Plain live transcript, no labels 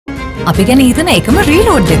අපි ගැන හිතන එකම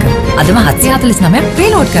රීලෝඩ් එක. අදම 749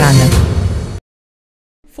 පේලෝඩ් කරන්න.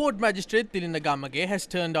 Fort Magistrate Tilinda Gamage has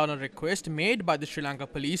turned down a request made by the Sri Lanka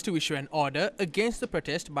police to issue an order against the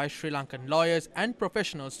protest by Sri Lankan lawyers and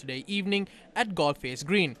professionals today evening at Golface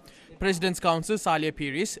Green. President's Counsel Salia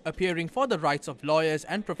Piris, appearing for the Rights of Lawyers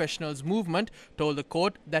and Professionals movement, told the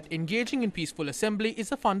court that engaging in peaceful assembly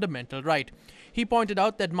is a fundamental right. He pointed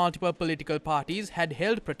out that multiple political parties had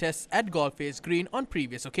held protests at Golface Green on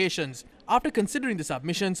previous occasions. After considering the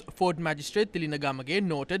submissions, Fort Magistrate Tilinda Gamage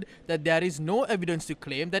noted that there is no evidence to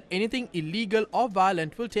claim that anything illegal or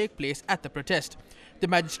violent will take place at the protest. The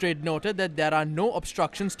magistrate noted that there are no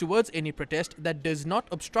obstructions towards any protest that does not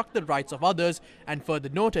obstruct the rights of others, and further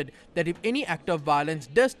noted that if any act of violence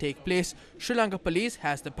does take place, Sri Lanka police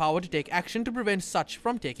has the power to take action to prevent such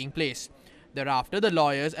from taking place. Thereafter, the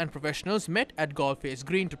lawyers and professionals met at Golface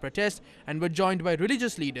Green to protest and were joined by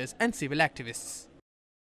religious leaders and civil activists.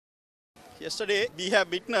 Yesterday, we have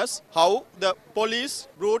witnessed how the police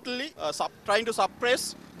brutally trying to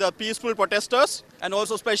suppress the peaceful protesters, and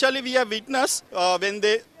also especially we have witnessed when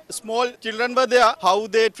the small children were there, how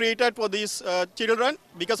they treated for these children.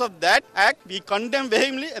 Because of that act, we condemn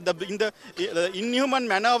vehemently the inhuman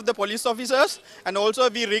manner of the police officers, and also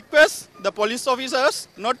we request the police officers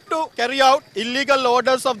not to carry out illegal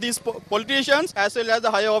orders of these politicians as well as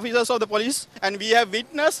the higher officers of the police. And we have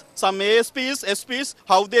witnessed some ASPs, SPs,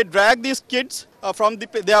 how they drag these kids from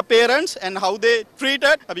their parents and how they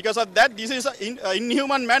treated. Because of that, this is an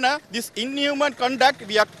inhuman manner. This inhuman conduct,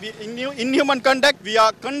 we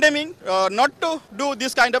are condemning not to do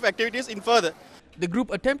this kind of activities in further. The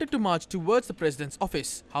group attempted to march towards the president's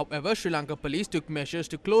office. However, Sri Lanka police took measures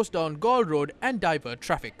to close down Gaul Road and divert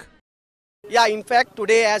traffic. Yeah, in fact,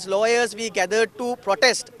 today as lawyers, we gathered to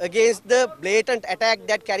protest against the blatant attack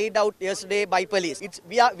that carried out yesterday by police.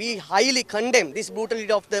 We highly condemn this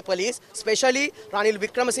brutality of the police, especially Ranil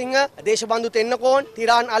Wickramasinghe, Deshabandhu Tennakon,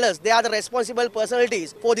 Thiran Alas. They are the responsible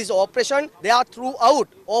personalities for this oppression. They are throughout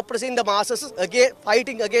oppressing the masses,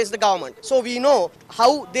 fighting against the government. So we know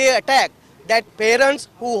how they attack that parents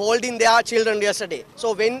who holding their children yesterday.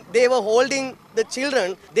 So when they were holding the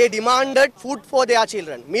children, they demanded food for their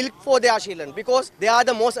children, milk for their children, because they are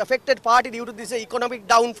the most affected party due to this economic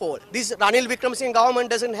downfall. This Ranil Wickramasinghe government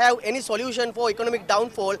doesn't have any solution for economic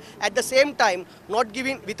downfall. At the same time,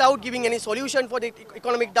 without giving any solution for the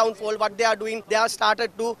economic downfall, what they are doing, they have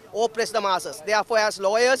started to oppress the masses. Therefore, as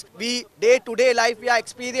lawyers, we day-to-day life, we are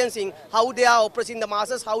experiencing how they are oppressing the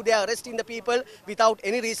masses, how they are arresting the people without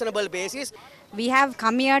any reasonable basis. We have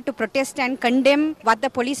come here to protest and condemn what the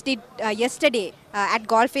police did yesterday at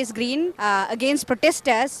Golface Green against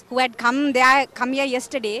protesters who had come here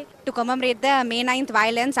yesterday to commemorate the May 9th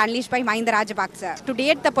violence unleashed by Mahinda Rajapaksa. To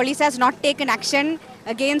date, the police has not taken action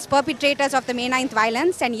against perpetrators of the May 9th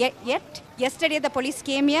violence, and yet yesterday the police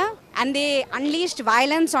came here and they unleashed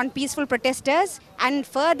violence on peaceful protesters, and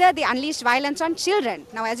further they unleashed violence on children.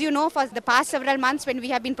 Now, as you know, for the past several months when we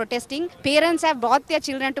have been protesting, parents have brought their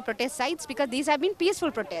children to protest sites because these have been peaceful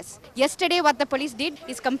protests. Yesterday what the police did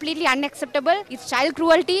is completely unacceptable. It's child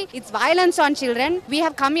cruelty, it's violence on children. We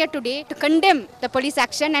have come here today to condemn the police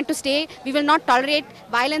action and to say we will not tolerate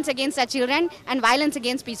violence against our children and violence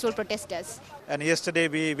against peaceful protesters. And yesterday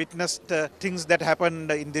we witnessed things that happened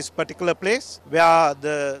in this particular place where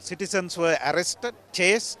the citizens were arrested,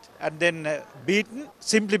 chased and then beaten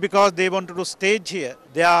simply because they wanted to stage here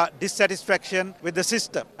their dissatisfaction with the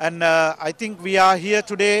system. And I think we are here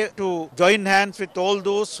today to join hands with all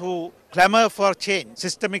those who clamour for change,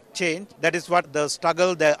 systemic change. That is what the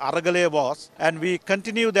struggle, the Aragale was. And we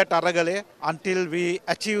continue that Aragale until we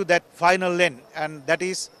achieve that final end. And that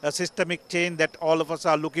is a systemic change that all of us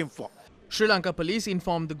are looking for. Sri Lanka police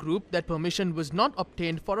informed the group that permission was not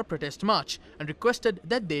obtained for a protest march and requested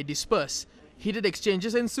that they disperse. Heated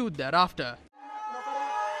exchanges ensued thereafter.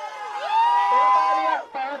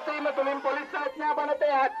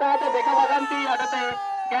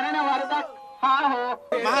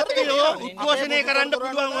 මහත්මයෝ උද්ඝෝෂණය කරන්න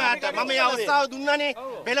පුළුවන් ඔයාට මම මේ අවස්ථාව දුන්නානේ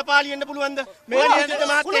පෙළපාලියෙන්න පුළුවන්ද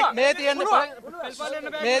මේ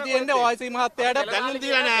තියෙන්නේ OIC මහත්තයාට දැනුම්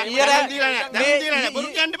දීලා නැහැ ඊයරන් දීලා නැහැ බොරු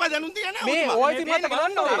කියන්න එපා දැනුම් දීලා නැහැ මේ OIC මහත්තයා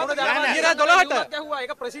කරන්න ඕනේ ඊයර 12ට ගැහුවා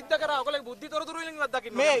ඒක ප්‍රසිද්ධ කරා ඔයගොල්ලෝ බුද්ධි තොරතුරු වලින් ඉවත්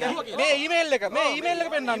දකින්න මේ ඊමේල් එක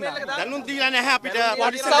පෙන්නන්න දැනුම් දීලා නැහැ අපිට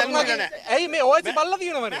පොලිසිය දැනුම් දීලා නැහැ ඇයි මේ OIC බල්ලා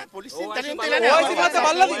තියෙනවනේ පොලිසියෙන් දැනුම් දීලා නැහැ OIC මහත්තයා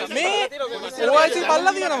බල්ලා තියෙනවා මේ OIC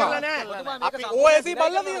බල්ලා තියෙනවා අපි OIC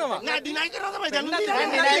බල්ලා තියෙනවා නෑ ඩිනයි කරනවා තමයි දැනුම් දීලා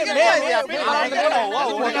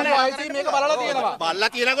මේක බලලා තියෙනවා බල්ලා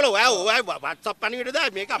කියනකොට ඔයා පණිවිඩ දා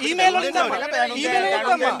මේක අපිට ඊමේල් වලින්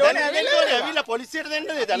ඇවිල්ලා පොලිසියට දෙන්න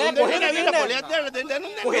දැනුම් දෙන්න ඇවිල්ලා පොලිසියට දෙන්න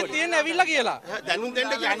දැනුම් දෙන්න කොහෙද තියෙන්නේ ඇවිල්ලා කියලා දැනුම් දෙන්න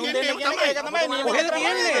කියන්නේ ඒක තමයි කොහෙද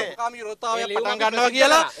තියෙන්නේ කාම විරෝධතාවය පටන් ගන්නවා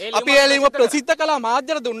කියලා අපි එළියම ප්‍රසිද්ධ කළා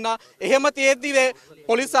මාධ්‍යට දුන්නා එහෙම තියෙද්දි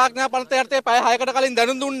පොලිස් ආඥා පනත යටතේ පැය 6කට කලින්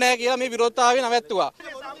දැනුම් දුන්නේ නැහැ කියලා මේ විරෝධතාවය නැවැත්තුවා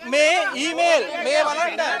මේ ඊමේල් මේ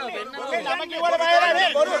බලන්න නම කිව්වට බයලා නේ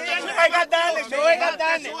බොරු එකක් දාන්නේ ෂෝ එකක්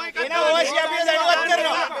දාන්නේ එන ඕෂි අපි දැනුවත්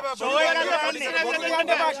කරනවා ෂෝ එකක් දාන්නේ බොරු කියන්න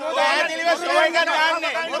බා ෂෝ දාන්නේ ෂෝ එකක්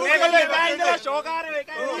දාන්නේ මේගොල්ලෝ එපා ඉඳලා ෂෝ කාර්යය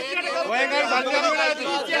එකයි ඔය එකයි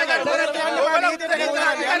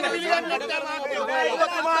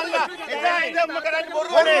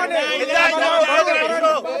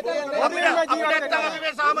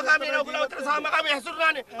අපිට සාමකාමී නෝගුල උත්තර සාමකාමී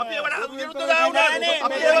හසුරුනානේ අපි ඒවට විරුද්ධ දාවුනානේ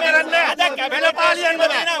අපි ඒක කරන්නේ අද කැබිනට් පාලියන්න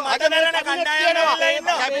බෑ අද නරන කණ්ඩායම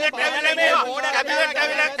කැබිනට් ඇවිල්ලා මේ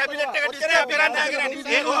කැබිනට් එක ඩිස්ටර්බ් කරන්න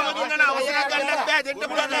ඒක කොහොමද දුන්නා අවසර ගන්නත් බෑ දෙන්න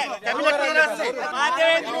පුළුවන් කැබිනට් ඊනස්සේ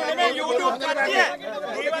ආදේ දිනුනේ මේ YouTube කට්ටිය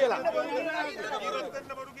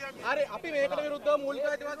හරි අපි මේකට විරුද්ධව මූලික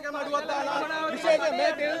අයිතිවාසිකම් අඩුවක් දානවා විශේෂයෙන්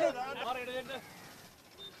මේ තෙල්